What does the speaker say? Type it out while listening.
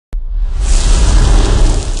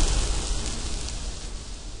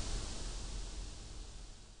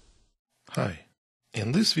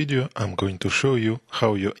In this video, I'm going to show you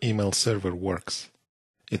how your email server works.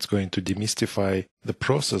 It's going to demystify the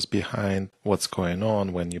process behind what's going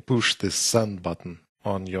on when you push this send button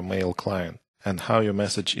on your mail client and how your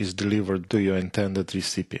message is delivered to your intended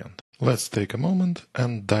recipient. Let's take a moment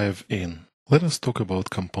and dive in. Let us talk about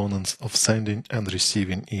components of sending and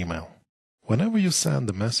receiving email. Whenever you send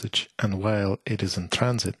a message and while it is in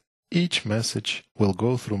transit, each message will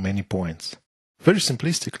go through many points. Very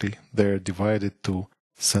simplistically, they're divided to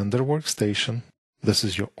sender workstation. This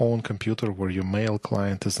is your own computer where your mail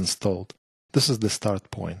client is installed. This is the start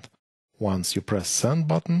point. Once you press send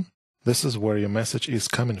button, this is where your message is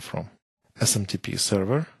coming from. SMTP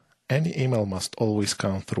server. Any email must always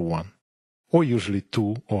come through one, or usually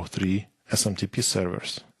 2 or 3 SMTP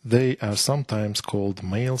servers. They are sometimes called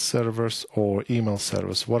mail servers or email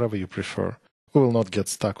servers, whatever you prefer. We will not get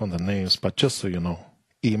stuck on the names, but just so you know.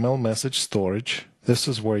 Email message storage. This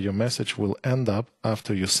is where your message will end up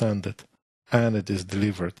after you send it, and it is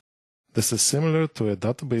delivered. This is similar to a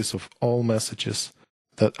database of all messages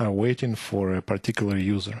that are waiting for a particular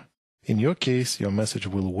user. In your case, your message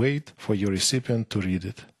will wait for your recipient to read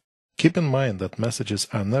it. Keep in mind that messages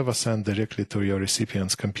are never sent directly to your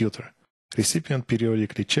recipient's computer. Recipient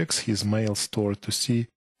periodically checks his mail store to see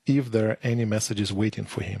if there are any messages waiting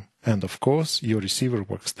for him, and of course, your receiver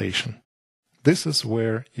workstation. This is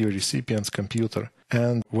where your recipient's computer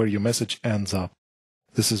and where your message ends up.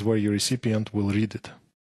 This is where your recipient will read it.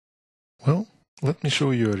 Well, let me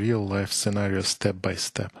show you a real-life scenario step by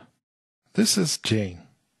step. This is Jane.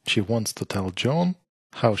 She wants to tell John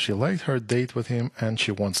how she liked her date with him, and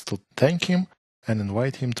she wants to thank him and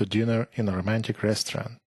invite him to dinner in a romantic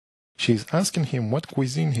restaurant. She is asking him what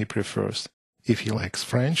cuisine he prefers, if he likes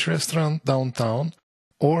French restaurant downtown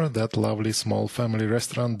or that lovely small family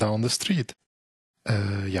restaurant down the street.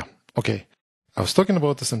 Okay. I was talking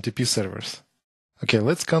about SMTP servers. Okay,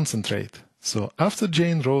 let's concentrate. So after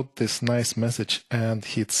Jane wrote this nice message and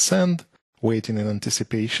hit send, waiting in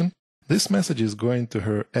anticipation, this message is going to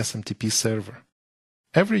her SMTP server.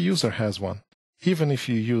 Every user has one. Even if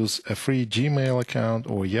you use a free Gmail account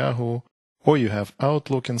or Yahoo, or you have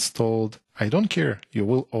Outlook installed, I don't care. You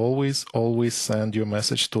will always send your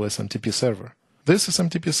message to SMTP server. This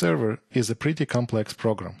SMTP server is a pretty complex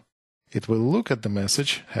program. It will look at the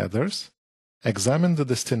message headers, examine the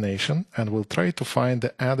destination, and will try to find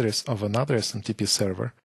the address of another SMTP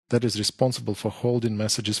server that is responsible for holding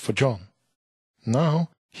messages for John. Now,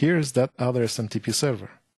 here is that other SMTP server.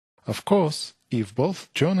 Of course, if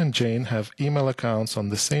both John and Jane have email accounts on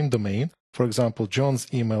the same domain, for example,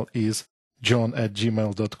 John's email is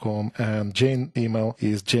john@gmail.com and Jane's email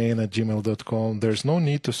is jane@gmail.com, there's no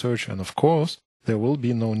need to search, and of course, there will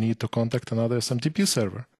be no need to contact another SMTP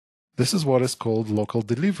server. This is what is called local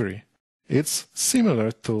delivery. It's similar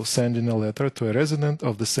to sending a letter to a resident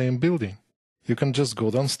of the same building. You can just go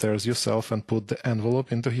downstairs yourself and put the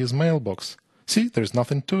envelope into his mailbox. See, there's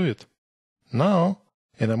nothing to it. Now,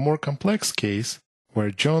 in a more complex case, where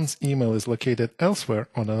John's email is located elsewhere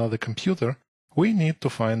on another computer, we need to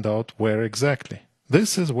find out where exactly.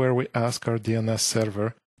 This is where we ask our DNS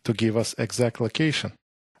server to give us exact location,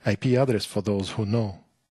 IP address for those who know.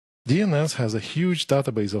 DNS has a huge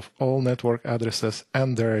database of all network addresses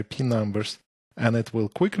and their IP numbers, and it will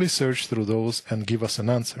quickly search through those and give us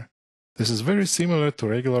an answer. This is very similar to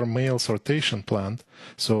regular mail sortation plant,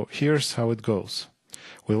 so here's how it goes.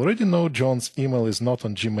 We already know John's email is not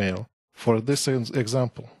on Gmail. For this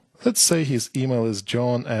example, let's say his email is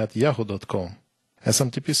john@yahoo.com.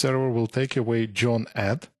 SMTP server will take away John@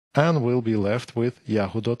 and will be left with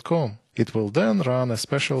yahoo.com. It will then run a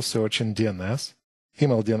special search in DNS.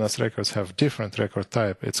 Email DNS records have different record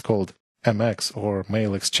type. It's called MX or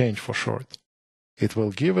Mail Exchange for short. It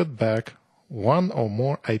will give it back one or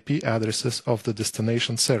more IP addresses of the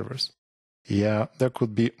destination servers. Yeah, there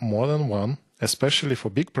could be more than one, especially for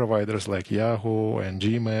big providers like Yahoo and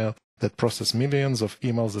Gmail that process millions of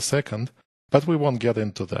emails a second, but we won't get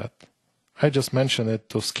into that. I just mention it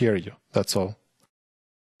to scare you, that's all.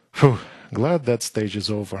 Phew, glad that stage is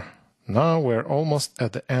over. Now we're almost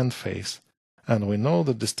at the end phase, and we know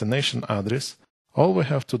the destination address. All we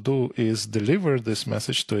have to do is deliver this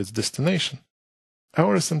message to its destination.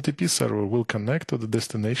 Our SMTP server will connect to the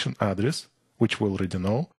destination address, which we already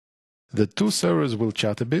know. The two servers will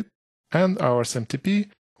chat a bit, and our SMTP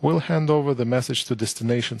will hand over the message to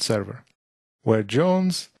destination server, where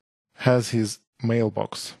John's has his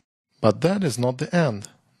mailbox. But that is not the end.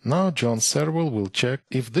 Now John's server will check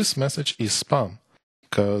if this message is spam,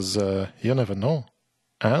 because you never know.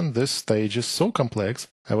 And this stage is so complex,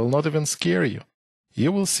 I will not even scare you.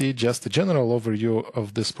 You will see just a general overview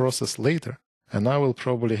of this process later, And I will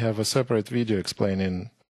probably have a separate video explaining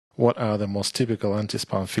what are the most typical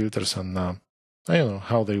anti-spam filters and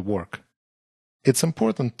how they work. It's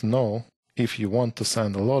important to know if you want to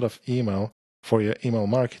send a lot of email for your email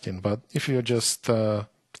marketing, but if you're just out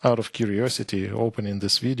of curiosity opening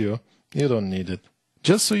this video, you don't need it.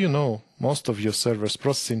 Just so you know, most of your server's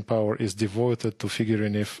processing power is devoted to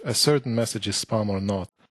figuring if a certain message is spam or not.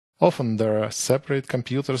 Often there are separate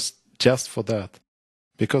computers just for that.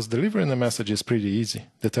 Because delivering a message is pretty easy,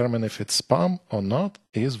 determine if it's spam or not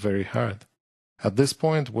is very hard. At this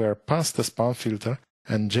point, we're past the spam filter,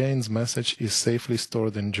 and Jane's message is safely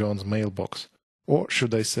stored in John's mailbox, or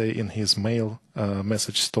should I say in his mail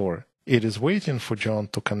message store. It is waiting for John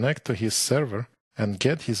to connect to his server and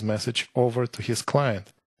get his message over to his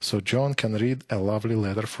client, so John can read a lovely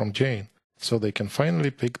letter from Jane, so they can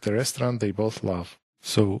finally pick the restaurant they both love.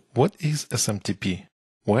 So, what is SMTP?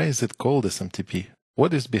 Why is it called SMTP?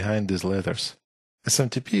 What is behind these letters?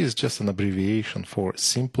 SMTP is just an abbreviation for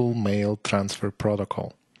Simple Mail Transfer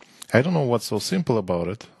Protocol. I don't know what's so simple about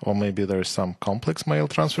it, or maybe there is some complex mail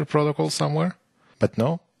transfer protocol somewhere. But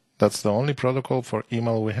no, that's the only protocol for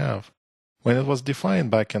email we have. When it was defined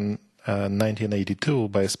back in 1982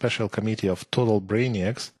 by a special committee of total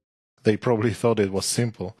brainiacs, they probably thought it was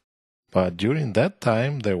simple. But during that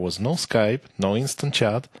time, there was no Skype, no instant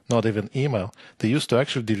chat, not even email. They used to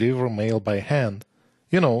actually deliver mail by hand.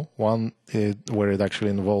 You know, one where it actually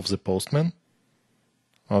involves a postman.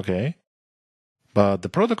 Okay. But the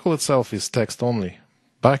protocol itself is text only.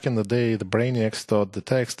 Back in the day, the brainiacs thought the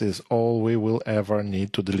text is all we will ever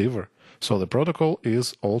need to deliver. So the protocol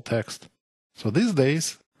is all text. So these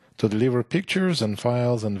days, to deliver pictures and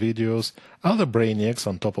files and videos, other brainiacs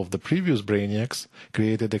on top of the previous brainiacs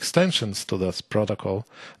created extensions to this protocol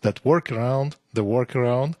that work around the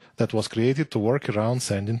workaround that was created to work around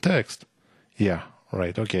sending text. Yeah.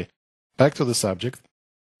 Right, okay. Back to the subject.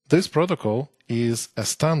 This protocol is a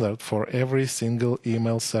standard for every single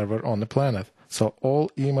email server on the planet. So all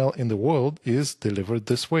email in the world is delivered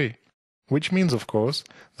this way. Which means, of course,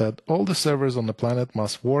 that all the servers on the planet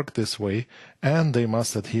must work this way and they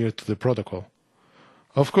must adhere to the protocol.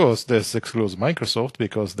 Of course, this excludes Microsoft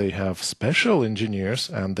because they have special engineers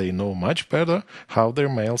and they know much better how their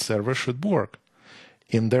mail server should work.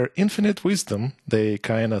 In their infinite wisdom, they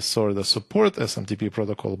kinda sorta support SMTP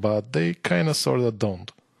protocol, but they kinda sorta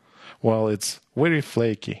don't. Well, it's very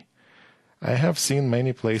flaky. I have seen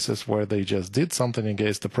many places where they just did something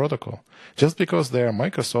against the protocol. Just because they are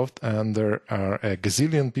Microsoft and there are a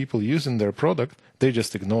gazillion people using their product, they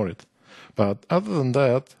just ignore it. But other than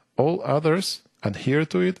that, all others adhere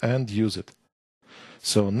to it and use it.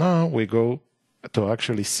 So now we go to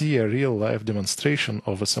actually see a real-life demonstration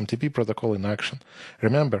of SMTP protocol in action.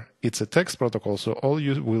 Remember, it's a text protocol, so all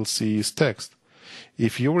you will see is text.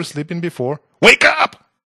 If you were sleeping before, wake up!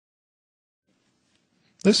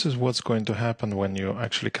 This is what's going to happen when you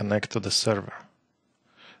actually connect to the server.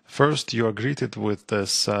 First, you are greeted with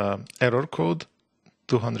this error code.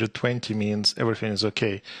 220 means everything is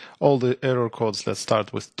okay. All the error codes that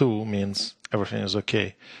start with 2 means everything is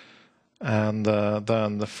okay. And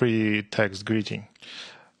then the free text greeting.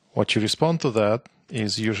 What you respond to that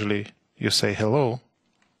is usually you say hello,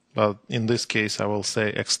 but in this case I will say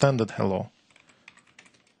extended hello.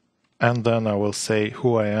 And then I will say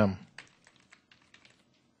who I am.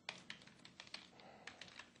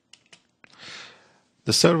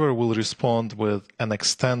 The server will respond with an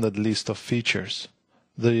extended list of features.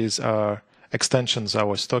 These are extensions I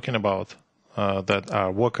was talking about. That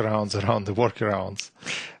are workarounds around the workarounds.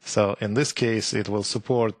 So in this case, it will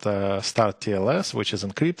support Start TLS, which is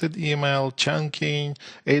encrypted email, chunking,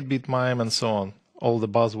 8-bit MIME, and so on. All the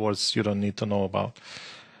buzzwords you don't need to know about.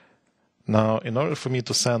 Now, in order for me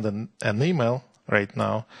to send an email right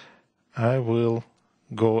now, I will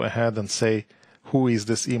go ahead and say, who is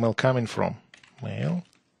this email coming from? Mail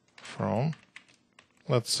from,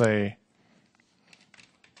 let's say,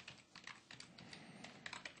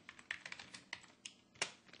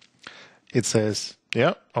 it says,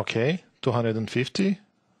 yeah, okay, 250.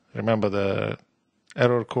 Remember the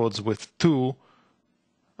error codes with 2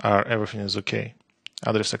 are everything is okay.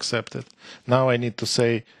 Address accepted. Now I need to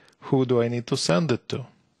say, who do I need to send it to?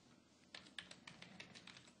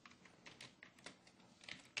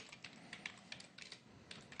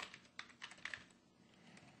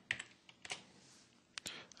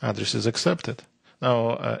 Address is accepted.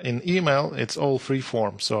 Now, in email, it's all free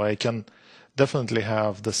form, so I can definitely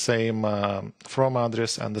have the same from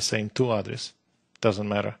address and the same to address. Doesn't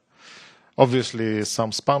matter. Obviously, some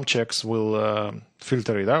spam checks will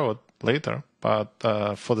filter it out later, but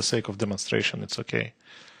for the sake of demonstration, it's okay.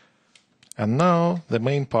 And now the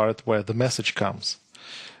main part where the message comes.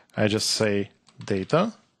 I just say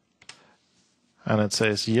data, and it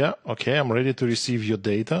says, yeah, okay, I'm ready to receive your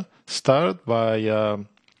data. Start by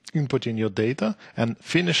inputting your data and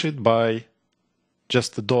finish it by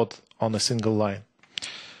just a dot on a single line.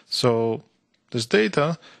 So this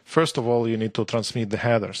data, first of all, you need to transmit the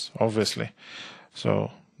headers, obviously. So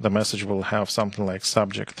the message will have something like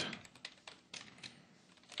subject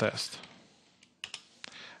test.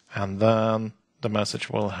 And then the message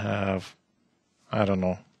will have, I don't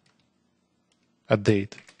know, a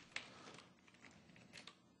date.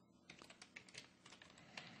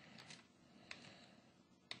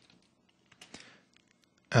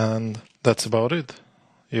 And that's about it.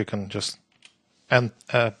 You can just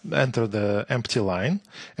enter the empty line.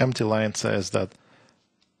 Empty line says that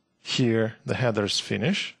here the headers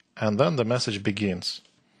finish, and then the message begins.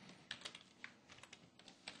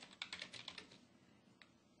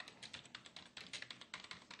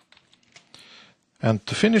 And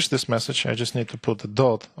to finish this message, I just need to put a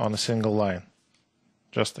dot on a single line,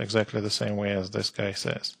 just exactly the same way as this guy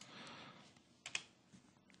says.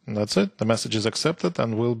 And that's it. The message is accepted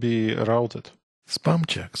and will be routed. Spam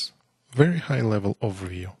checks. Very high-level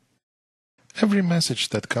overview. Every message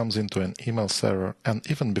that comes into an email server, and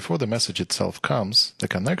even before the message itself comes, the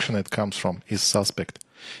connection it comes from is suspect.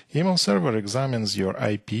 Email server examines your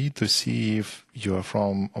IP to see if you are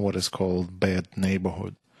from what is called bad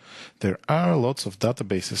neighborhood. There are lots of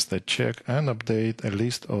databases that check and update a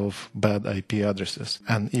list of bad IP addresses,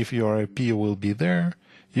 and if your IP will be there,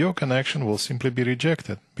 your connection will simply be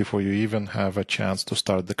rejected before you even have a chance to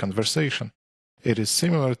start the conversation. It is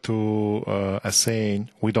similar to a saying,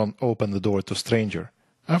 we don't open the door to stranger.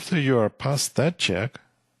 After you are past that check,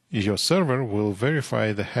 your server will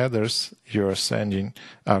verify the headers you are sending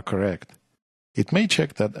are correct. It may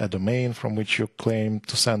check that a domain from which you claim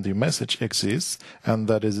to send your message exists and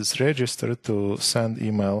that it is registered to send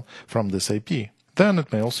email from this IP. Then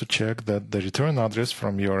it may also check that the return address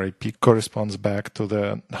from your IP corresponds back to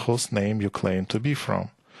the host name you claim to be from.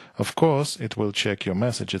 Of course, it will check your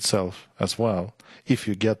message itself as well, if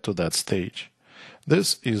you get to that stage.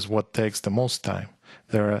 This is what takes the most time.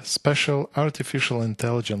 There are special artificial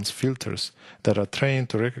intelligence filters that are trained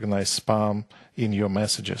to recognize spam in your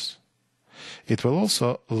messages. It will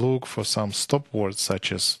also look for some stop words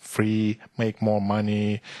such as free, make more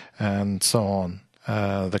money, and so on.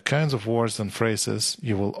 The kinds of words and phrases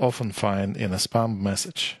you will often find in a spam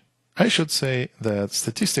message. I should say that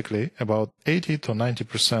statistically, about 80 to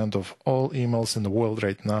 90% of all emails in the world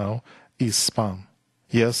right now is spam.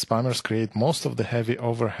 Yes, spammers create most of the heavy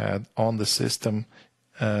overhead on the system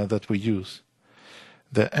that we use.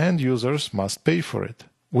 The end users must pay for it.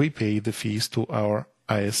 We pay the fees to our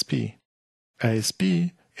ISP.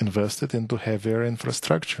 ISP invested into heavier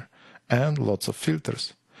infrastructure and lots of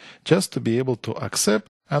filters, just to be able to accept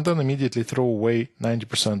and then immediately throw away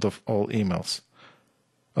 90% of all emails.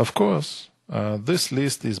 Of course, this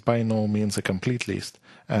list is by no means a complete list,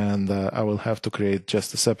 and I will have to create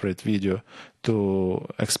just a separate video to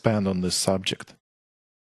expand on this subject.